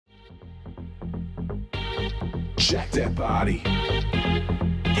Shake that body.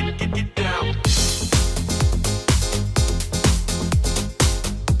 Get down.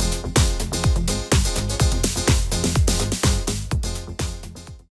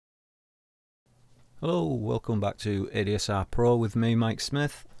 Hello, welcome back to ADSR Pro with me, Mike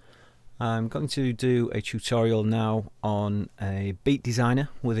Smith. I'm going to do a tutorial now on a beat designer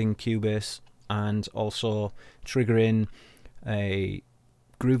within Cubase and also triggering a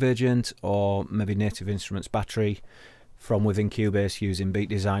Groove Agent or maybe Native Instruments battery from within Cubase using Beat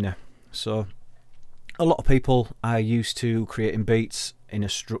Designer. So a lot of people are used to creating beats in a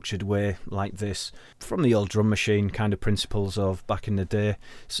structured way like this from the old drum machine kind of principles of back in the day.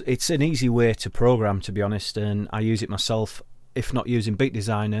 So it's an easy way to program, to be honest, and I use it myself, if not using Beat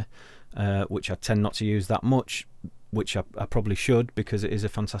Designer, which I tend not to use that much, which I probably should because it is a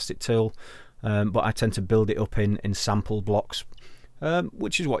fantastic tool, but I tend to build it up in sample blocks,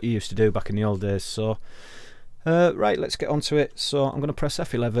 which is what you used to do back in the old days. So right, let's get onto it. So I'm going to press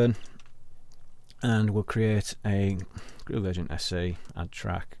F11 and we'll create a Groove Agent SE, add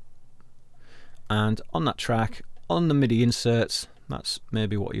track, and on that track, on the MIDI inserts, that's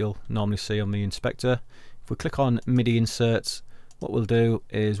maybe what you'll normally see on the inspector. If we click on MIDI inserts, what we'll do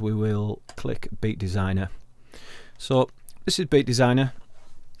is we will click Beat Designer. So this is Beat Designer.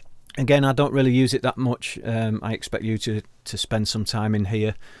 Again, I don't really use it that much. I expect you to spend some time in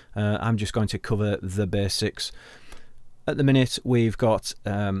here. I'm just going to cover the basics. At the minute we've got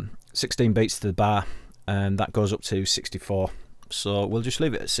 16 beats to the bar, and that goes up to 64, so we'll just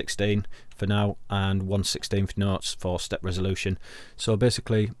leave it at 16 for now, and 1/16 notes for step resolution. So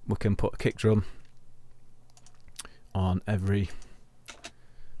basically we can put a kick drum on every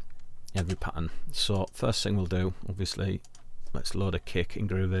pattern. So first thing we'll do, obviously, let's load a kick in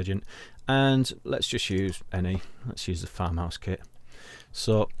Groove Agent, and let's just use let's use the Farmhouse kit.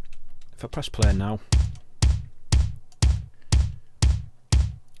 So if I press play now,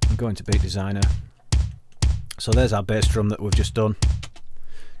 I'm going to Beat Designer. So there's our bass drum that we've just done.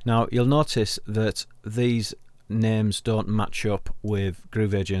 Now you'll notice that these names don't match up with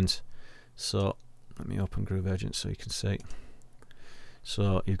Groove Agent. So let me open Groove Agent so you can see.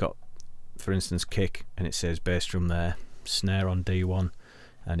 So you've got, for instance, kick, and it says bass drum there, snare on D1,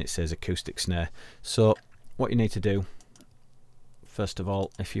 and it says acoustic snare. So what you need to do, first of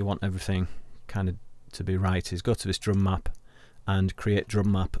all, if you want everything kind of to be right, is go to this drum map and create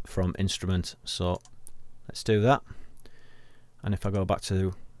drum map from instrument. So let's do that, and if I go back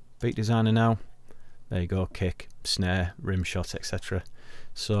to Beat Designer now, there you go, kick, snare, rim shot, etc.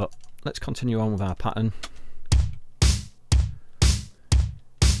 So let's continue on with our pattern.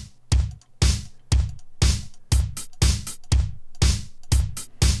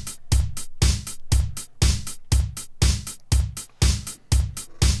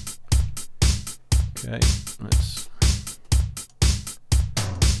 Okay, let's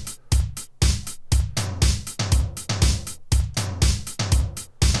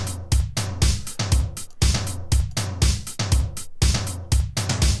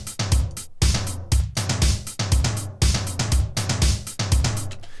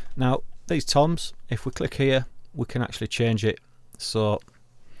now these toms, if we click here, we can actually change it. So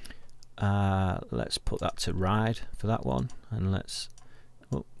let's put that to ride for that one, and let's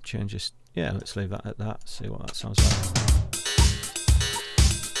change this. Yeah, let's leave that at that, see what that sounds like.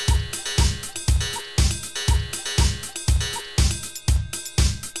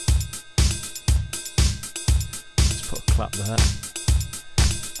 Let's put a clap there,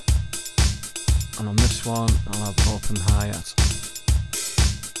 and on this one I'll have open hi-hat.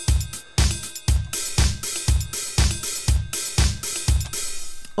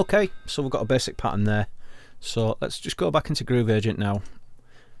 Okay, so we've got a basic pattern there. So let's just go back into Groove Agent now.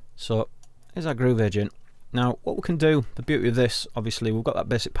 So here's our Groove Agent. Now what we can do, the beauty of this, obviously we've got that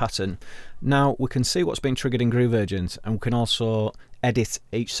basic pattern. Now we can see what's been triggered in Groove Agent, and we can also edit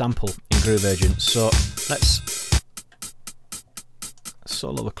each sample in Groove Agent. So let's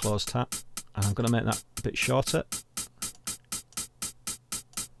solo the close tap, and I'm going to make that a bit shorter.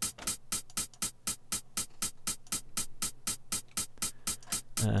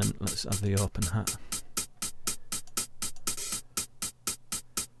 And let's have the open hat.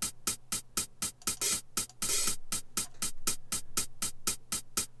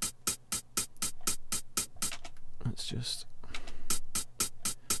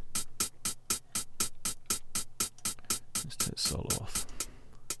 Let's take solo off.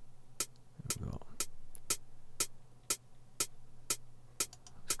 There we go.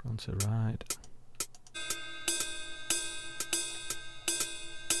 Let's go on to ride.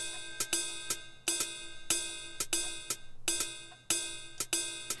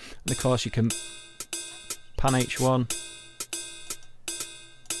 And of course you can pan each one.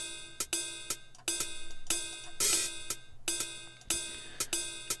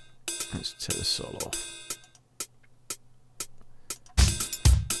 Let's take the solo off.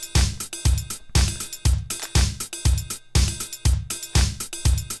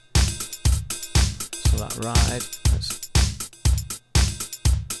 So that ride,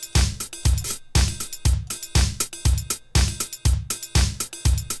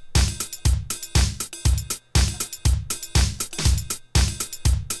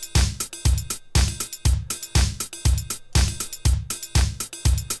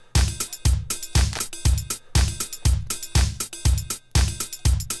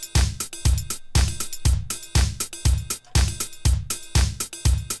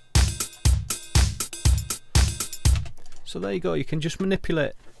 so there you go, you can just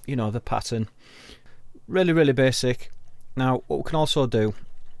manipulate, you know, the pattern. Really basic. Now what we can also do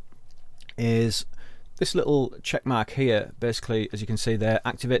is this little check mark here, basically, as you can see there,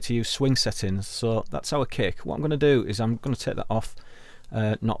 activate to use swing settings. So that's our kick. What I'm going to do is I'm going to take that off.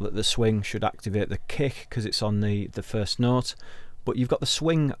 Not that the swing should activate the kick because it's on the first note, but you've got the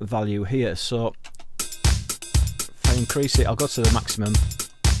swing value here. So if I increase it, I'll go to the maximum.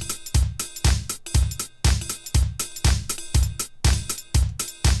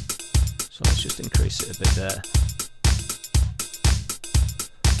 So let's just increase it a bit there.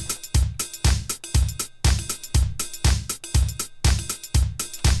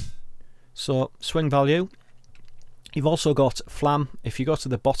 So swing value. You've also got flam. If you go to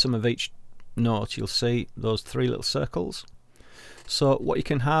the bottom of each note, you'll see those three little circles. So what you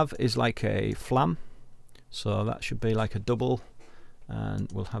can have is like a flam. So that should be like a double, and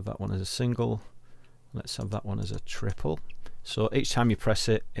we'll have that one as a single. Let's have that one as a triple. So each time you press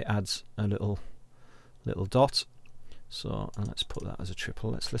it, it adds a little dot. So, and let's put that as a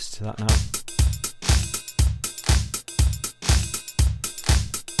triple. Let's listen to that now.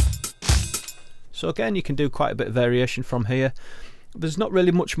 So again, you can do quite a bit of variation from here. There's not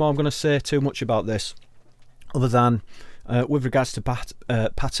really much more I'm going to say too much about this, other than with regards to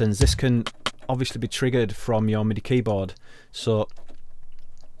patterns, this can obviously be triggered from your MIDI keyboard. So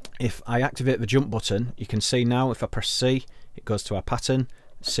if I activate the jump button, you can see now if I press C, it goes to our pattern.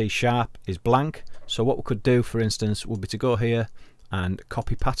 C sharp is blank. So what we could do, for instance, would be to go here and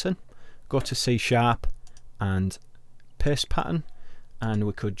copy pattern, go to C sharp and paste pattern, and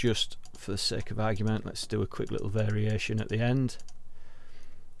we could just, for the sake of argument, let's do a quick little variation at the end.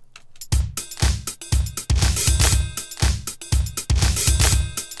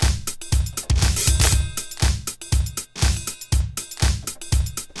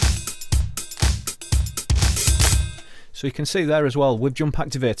 So you can see there as well, with jump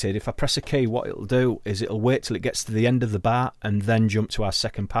activated, if I press a key, what it'll do is it'll wait till it gets to the end of the bar and then jump to our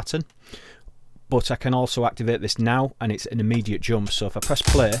second pattern. But I can also activate this now and it's an immediate jump. So if I press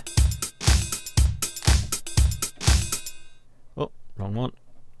play, oh, wrong one.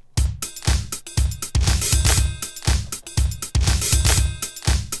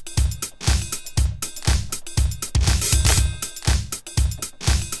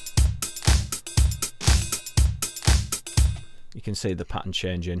 You can see the pattern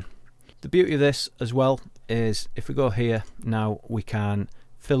changing. The beauty of this as well is if we go here now, we can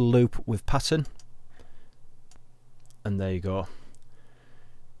fill loop with pattern, and there you go.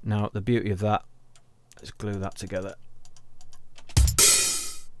 Now the beauty of that, let's glue that together,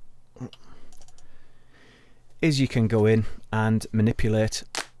 is you can go in and manipulate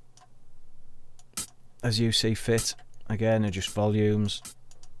as you see fit. Again, adjust volumes.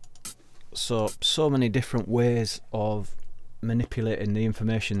 So many different ways of manipulating the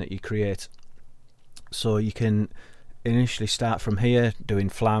information that you create. So you can initially start from here doing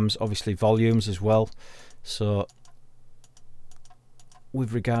flams, obviously volumes as well. So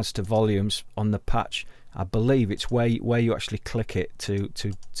with regards to volumes on the patch, I believe it's where you actually click it to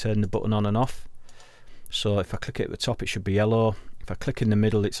turn the button on and off. So if I click it at the top, it should be yellow. If I click in the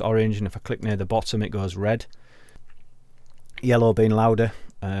middle, it's orange, and if I click near the bottom, it goes red. Yellow being louder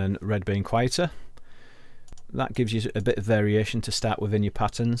and red being quieter. That gives you a bit of variation to start within your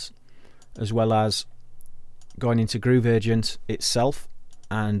patterns, as well as going into Groove Agent itself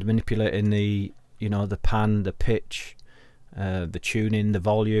and manipulating the, you know, the pan, the pitch, the tuning, the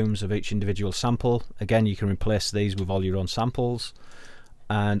volumes of each individual sample. Again, you can replace these with all your own samples,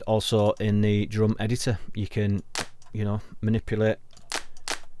 and also in the drum editor you can, you know, manipulate,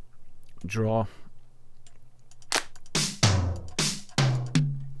 draw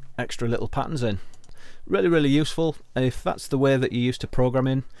extra little patterns in. Really useful. If that's the way that you're used to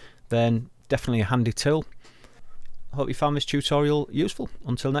programming, then definitely a handy tool. I hope you found this tutorial useful.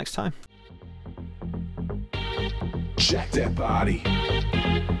 Until next time. Shake that body.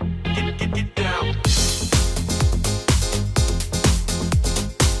 Get